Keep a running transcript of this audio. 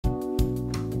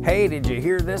Hey, did you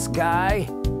hear this guy?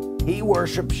 He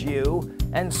worships you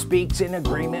and speaks in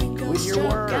agreement with your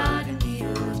word.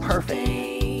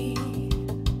 Perfect.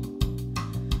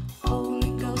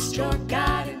 Holy Ghost, your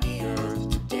God in the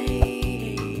earth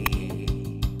today.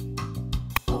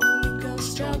 Holy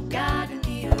Ghost, your God in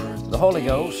the earth. The Holy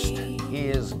Ghost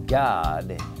is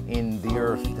God in the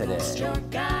earth today.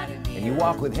 And you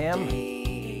walk with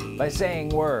Him by saying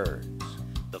words.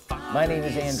 My name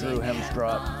is Andrew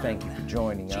Hemstrought. Thank you for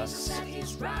joining us.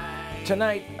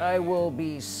 Tonight I will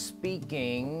be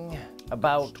speaking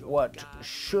about what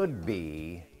should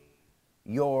be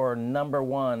your number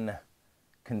one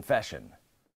confession.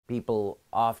 People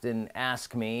often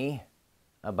ask me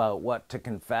about what to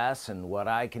confess and what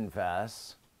I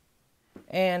confess.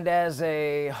 And as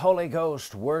a Holy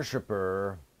Ghost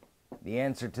worshiper, the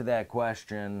answer to that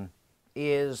question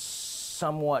is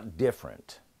somewhat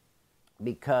different,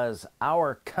 because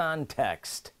our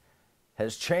context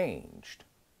has changed.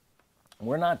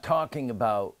 We're not talking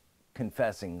about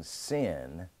confessing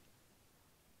sin.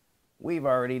 We've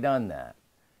already done that.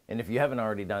 And if you haven't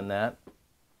already done that,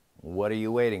 what are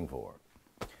you waiting for?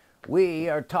 We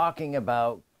are talking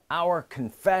about our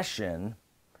confession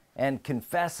and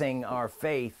confessing our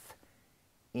faith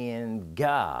in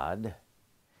God.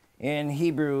 In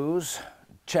Hebrews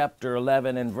chapter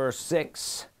 11 and verse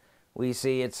 6, we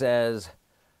see it says,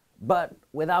 "But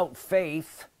without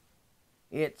faith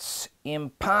it's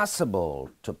impossible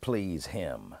to please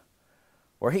Him.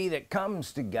 For he that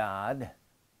comes to God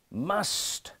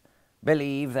must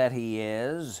believe that He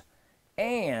is,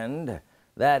 and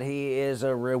that He is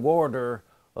a rewarder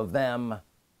of them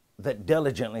that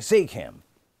diligently seek Him."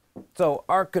 So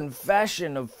our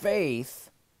confession of faith,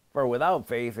 for without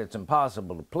faith it's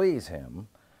impossible to please Him,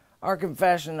 our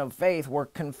confession of faith, we're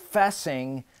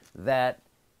confessing that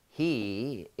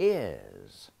He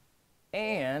is,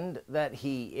 and that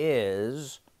He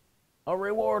is a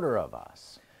rewarder of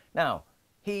us. Now,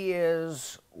 He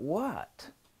is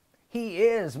what? He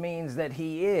is means that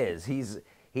He is.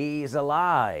 He's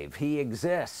alive. He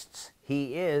exists.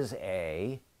 He is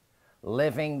a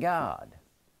living God.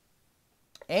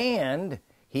 And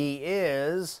He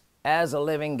is, as a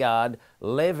living God,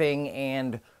 living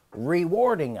and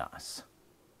rewarding us,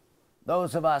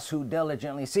 those of us who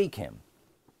diligently seek Him.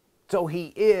 So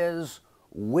He is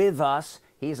with us.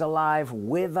 He's alive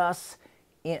with us.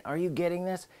 Are you getting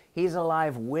this? He's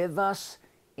alive with us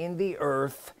in the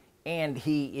earth, and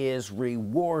He is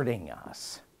rewarding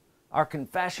us. Our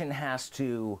confession has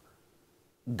to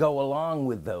go along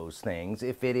with those things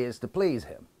if it is to please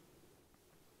Him.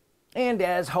 And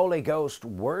as Holy Ghost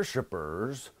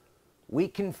worshipers, we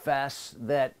confess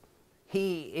that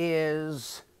He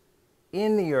is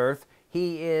in the earth,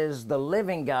 He is the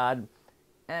living God,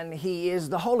 and He is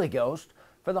the Holy Ghost,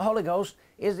 for the Holy Ghost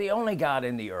is the only God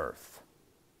in the earth.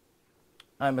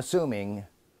 I'm assuming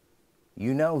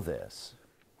you know this.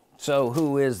 So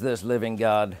who is this living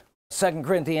God? 2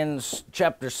 Corinthians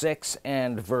chapter 6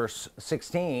 and verse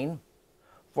 16,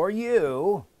 "For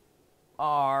you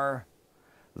are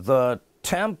the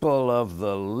temple of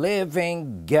the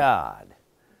living God.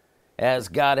 As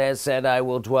God has said, I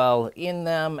will dwell in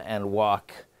them and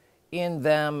walk in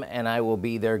them, and I will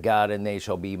be their God, and they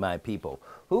shall be my people."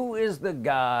 Who is the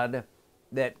God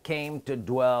that came to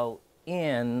dwell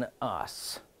in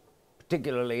us,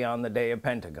 particularly on the day of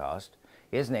Pentecost?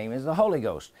 His name is the Holy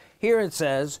Ghost. Here it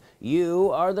says,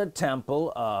 you are the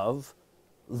temple of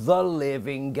the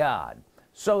living God.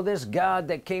 So this God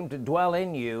that came to dwell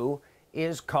in you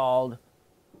is called,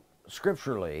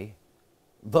 scripturally,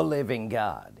 the living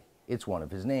God. It's one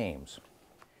of His names.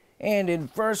 And in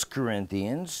 1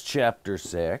 Corinthians chapter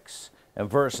 6 and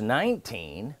verse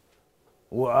 19,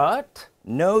 what?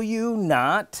 "Know you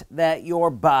not that your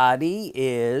body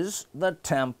is the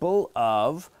temple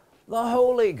of the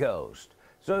Holy Ghost?"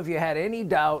 So if you had any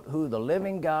doubt who the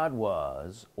living God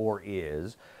was or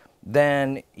is,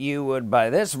 then you would,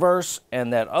 by this verse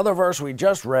and that other verse we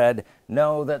just read,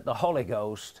 know that the Holy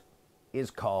Ghost is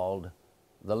called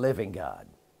the living God.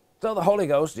 So the Holy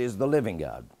Ghost is the living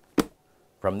God.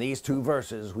 From these two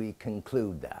verses we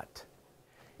conclude that.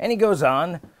 And he goes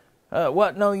on,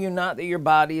 what, know you not that your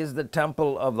body is the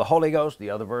temple of the Holy Ghost?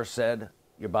 The other verse said,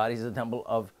 your body is the temple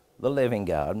of the living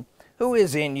God, who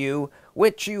is in you,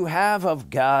 which you have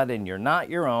of God, and you're not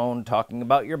your own, talking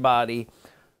about your body.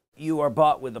 You are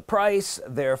bought with a price,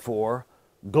 therefore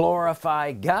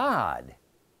glorify God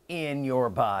in your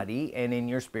body and in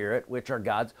your spirit, which are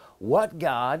God's. What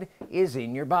God is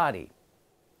in your body?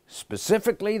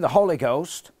 Specifically, the Holy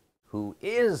Ghost, who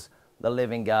is the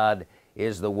living God,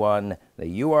 is the one that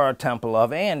you are a temple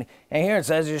of. And here it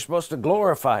says you're supposed to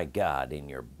glorify God in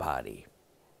your body.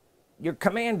 you're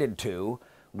commanded to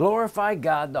glorify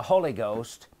God the Holy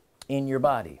Ghost in your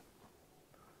body.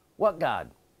 What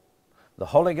God? The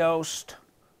Holy Ghost,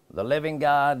 the living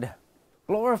God.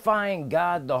 Glorifying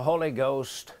God the Holy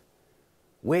Ghost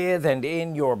with and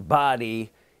in your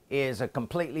body is a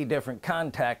completely different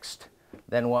context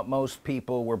than what most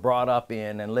people were brought up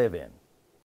in and live in.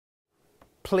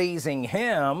 Pleasing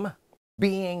Him,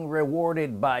 being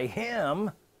rewarded by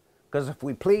Him, because if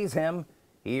we please Him,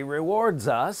 He rewards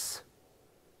us.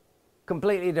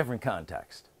 Completely different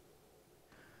context.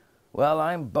 Well,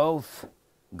 I'm both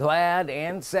glad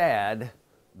and sad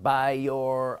by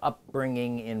your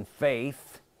upbringing in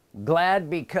faith. Glad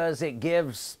because it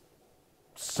gives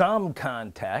some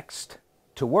context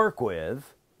to work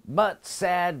with, but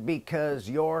sad because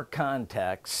your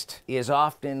context is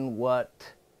often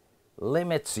what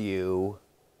limits you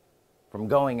from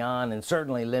going on, and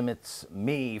certainly limits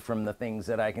me from the things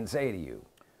that I can say to you.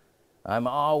 I'm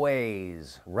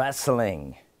always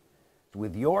wrestling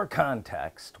with your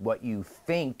context, what you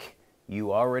think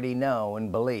you already know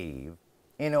and believe,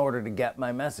 in order to get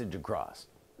my message across.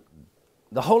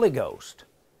 The Holy Ghost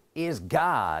is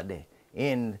God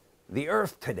in the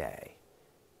earth today,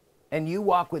 and you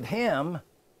walk with Him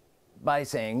by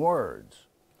saying words.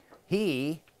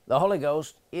 He, the Holy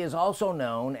Ghost, is also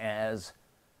known as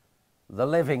the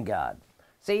living God.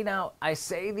 See, now I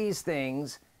say these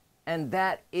things, and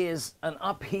that is an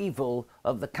upheaval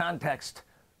of the context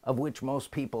of which most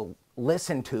people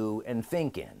listen to and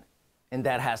think in, and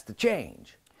that has to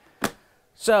change.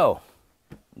 So,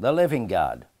 the living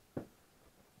God,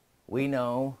 we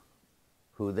know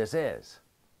who this is.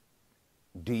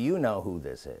 Do you know who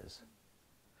this is?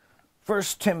 1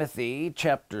 Timothy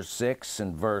chapter 6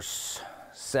 and verse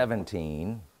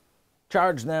 17,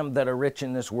 charge them that are rich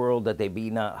in this world that they be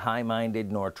not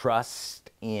high-minded nor trust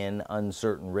in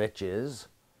uncertain riches,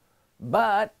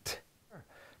 but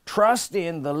trust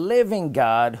in the living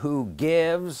God who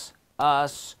gives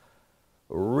us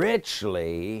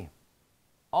richly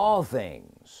all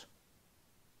things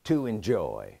to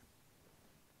enjoy.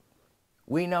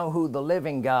 We know who the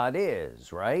living God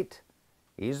is, right?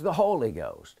 He's the Holy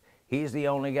Ghost. He's the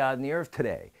only God in the earth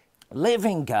today.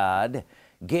 Living God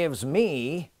gives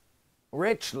me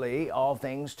richly all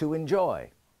things to enjoy.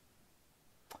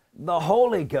 The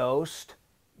Holy Ghost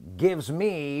gives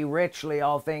me richly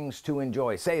all things to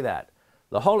enjoy. Say that.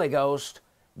 The Holy Ghost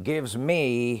gives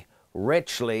me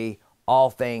richly all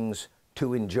things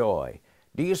to enjoy.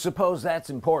 Do you suppose that's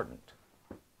important?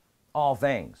 All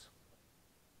things.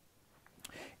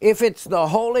 If it's the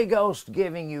Holy Ghost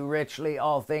giving you richly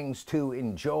all things to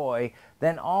enjoy,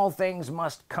 then all things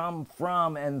must come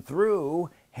from and through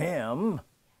Him.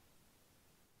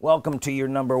 Welcome to your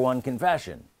number one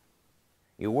confession.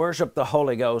 You worship the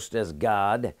Holy Ghost as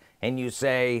God, and you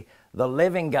say, the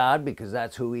living God, because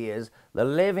that's who He is, the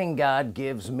living God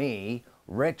gives me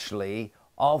richly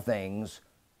all things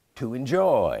to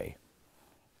enjoy.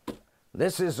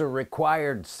 This is a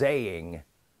required saying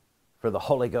for the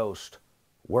Holy Ghost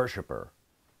worshiper.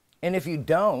 And if you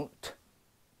don't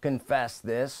confess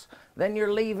this, then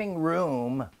you're leaving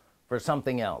room for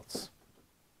something else.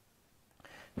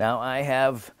 Now, I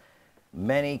have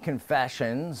many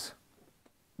confessions,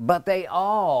 but they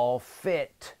all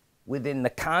fit within the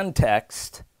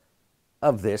context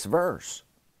of this verse,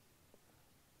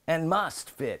 and must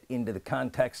fit into the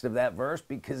context of that verse,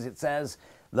 because it says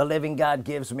the living God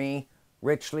gives me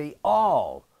richly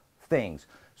all things.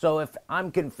 So if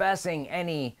I'm confessing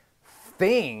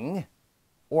anything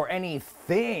or any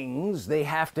things, they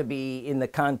have to be in the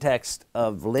context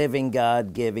of living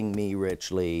God giving me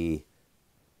richly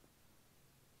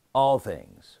all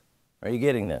things. Are you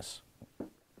getting this?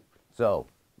 So,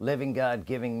 living God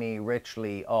giving me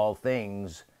richly all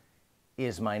things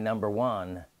is my number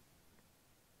one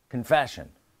confession.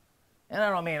 And I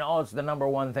don't mean, oh, it's the number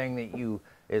one thing that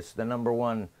it's the number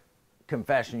one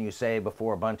confession you say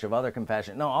before a bunch of other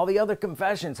confessions. No, all the other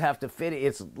confessions have to fit.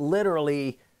 It's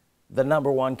literally the number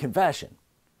one confession.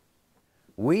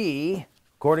 We,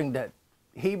 according to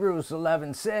Hebrews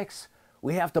 11:6,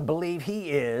 we have to believe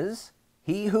He is,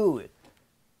 He who,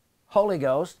 Holy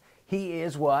Ghost, He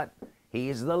is what? He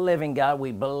is the living God.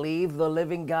 We believe the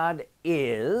living God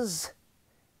is,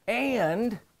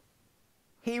 and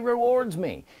He rewards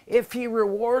me. If He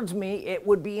rewards me, it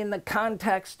would be in the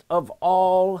context of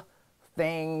all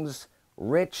things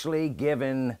richly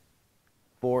given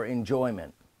for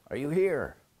enjoyment. Are you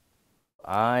here?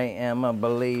 I am a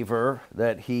believer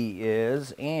that He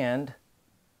is, and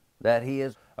that He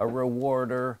is a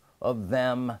rewarder of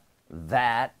them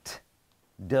that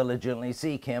diligently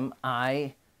seek Him.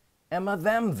 I am a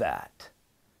them that.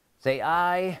 Say,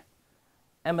 I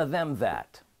them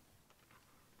that.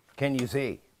 Can you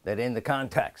see that in the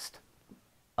context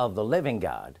of the living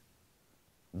God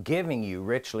giving you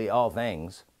richly all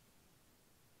things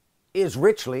is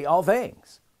richly all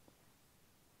things?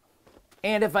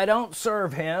 And if I don't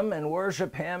serve him and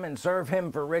worship him and serve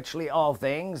him for richly all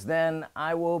things, then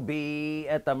I will be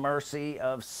at the mercy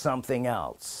of something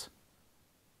else.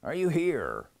 Are you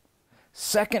here?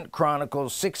 2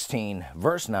 Chronicles 16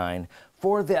 verse 9,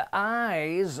 for the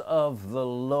eyes of the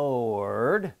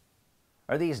Lord,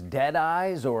 are these dead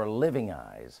eyes or living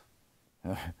eyes?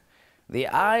 The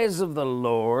eyes of the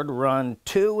Lord run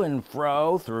to and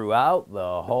fro throughout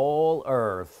the whole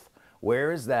earth.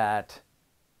 Where is that?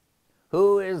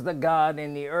 Who is the God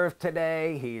in the earth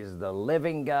today? He's the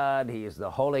living God. He is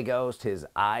the Holy Ghost. His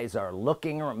eyes are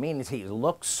looking, means he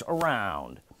looks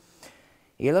around.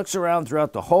 He looks around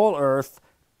throughout the whole earth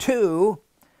to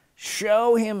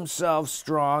show himself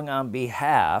strong on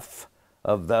behalf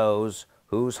of those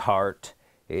whose heart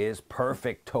is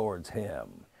perfect towards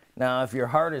him. Now, if your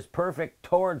heart is perfect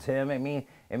towards him, it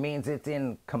means it's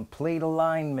in complete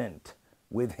alignment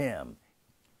with him.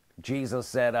 Jesus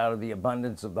said, out of the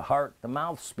abundance of the heart, the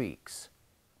mouth speaks.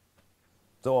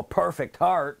 So a perfect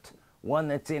heart, one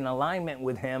that's in alignment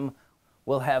with him,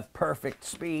 will have perfect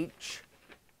speech.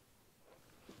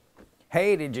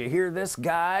 Hey, did you hear this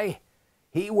guy?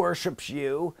 He worships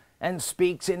you and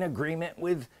speaks in agreement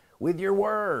with your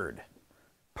word.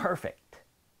 Perfect.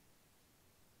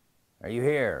 Are you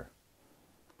here?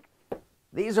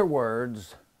 These are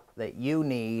words that you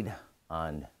need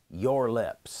on your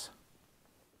lips.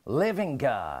 Living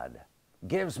God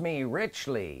gives me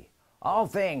richly all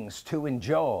things to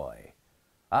enjoy.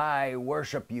 I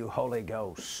worship you, Holy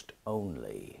Ghost,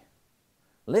 only.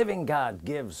 Living God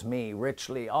gives me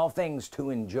richly all things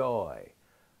to enjoy.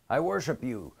 I worship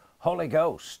you, Holy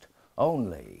Ghost,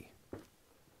 only.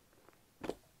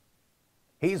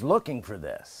 He's looking for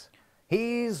this.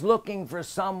 He's looking for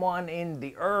someone in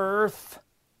the earth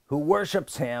who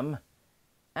worships him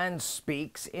and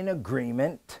speaks in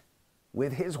agreement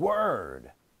with his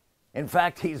word. In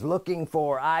fact, he's looking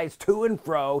for eyes to and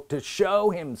fro to show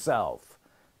himself.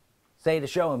 Say, to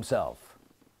show himself.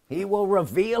 He will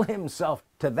reveal himself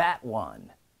to that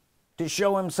one, to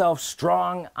show himself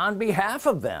strong on behalf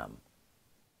of them.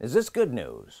 Is this good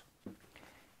news?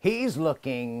 He's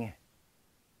looking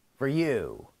for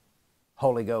you,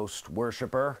 Holy Ghost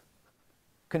worshiper.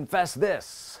 Confess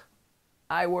this: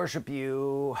 I worship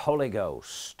you, Holy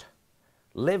Ghost.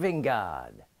 Living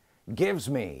God gives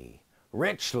me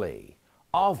richly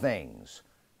all things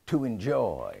to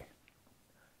enjoy.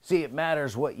 See, it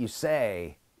matters what you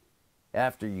say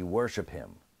after you worship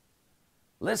him.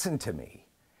 Listen to me.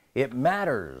 It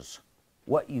matters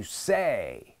what you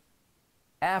say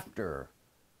after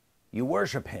you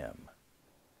worship him.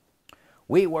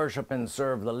 We worship and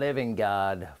serve the living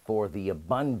God for the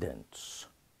abundance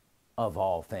of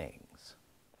all things.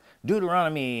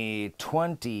 Deuteronomy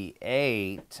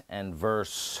 28 and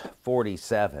verse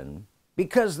 47,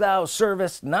 because thou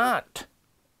servest not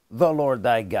the Lord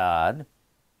thy God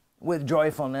with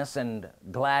joyfulness and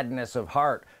gladness of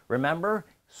heart. Remember,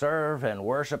 serve and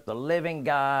worship the living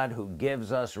God who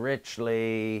gives us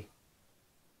richly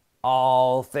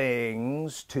all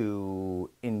things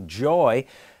to enjoy,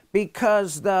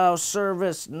 because thou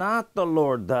servest not the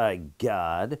Lord thy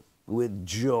God with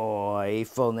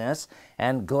joyfulness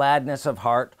and gladness of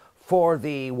heart for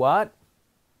the what?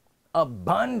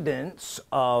 Abundance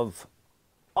of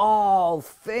all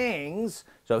things.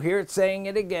 So here it's saying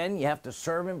it again. You have to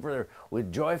serve him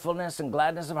with joyfulness and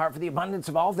gladness of heart for the abundance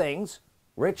of all things,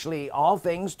 richly all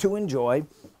things to enjoy.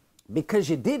 Because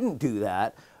you didn't do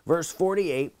that, verse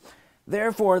 48,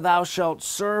 therefore thou shalt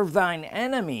serve thine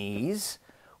enemies,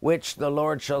 which the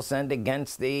Lord shall send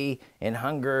against thee in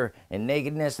hunger and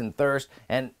nakedness and thirst.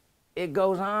 And it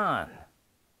goes on.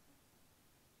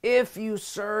 If you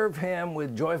serve him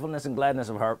with joyfulness and gladness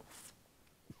of heart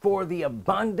for the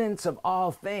abundance of all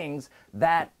things,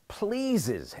 that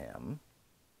pleases him,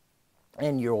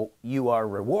 and you are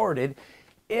rewarded.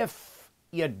 If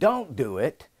you don't do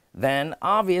it, then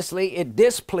obviously it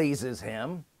displeases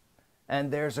him and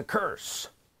there's a curse.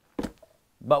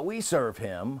 But we serve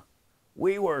him,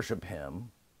 we worship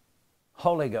him,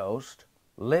 Holy Ghost,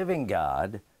 living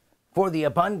God, for the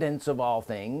abundance of all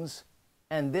things,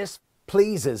 and this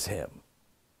pleases him.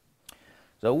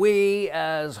 So we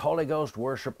as Holy Ghost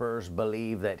worshipers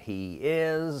believe that he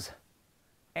is,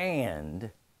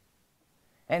 and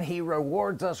he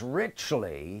rewards us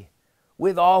richly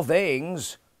with all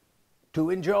things to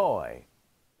enjoy.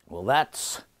 Well,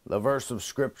 that's the verse of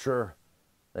Scripture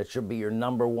that should be your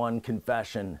number one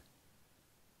confession,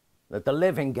 that the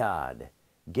living God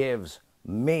gives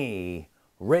me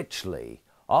richly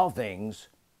all things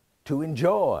to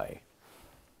enjoy.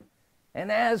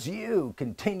 And as you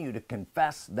continue to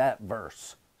confess that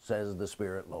verse, says the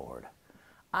Spirit Lord,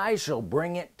 I shall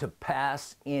bring it to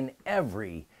pass in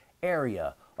every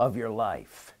area of your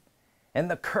life, and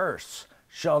the curse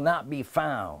shall not be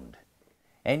found,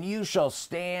 and you shall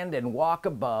stand and walk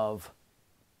above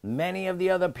many of the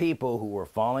other people who were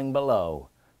falling below,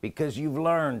 because you've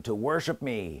learned to worship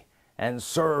me and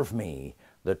serve me,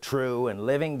 the true and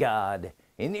living God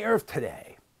in the earth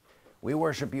today. We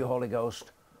worship you, Holy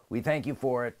Ghost. We thank you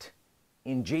for it.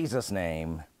 In Jesus'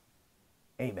 name,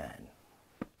 amen.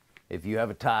 If you have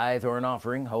a tithe or an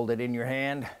offering, hold it in your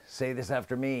hand. Say this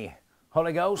after me.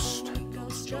 Holy Ghost,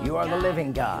 you are the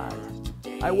living God.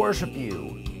 I worship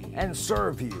you and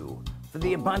serve you for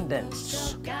the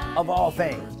abundance of all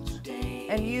things,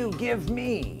 and you give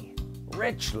me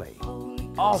richly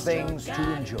all things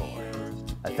to enjoy.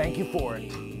 I thank you for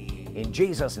it. In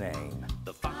Jesus' name,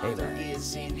 The Father amen.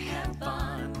 is in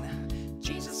heaven,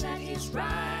 Jesus at his right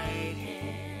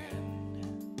hand.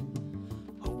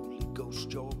 Holy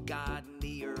Ghost, your God in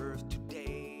the earth.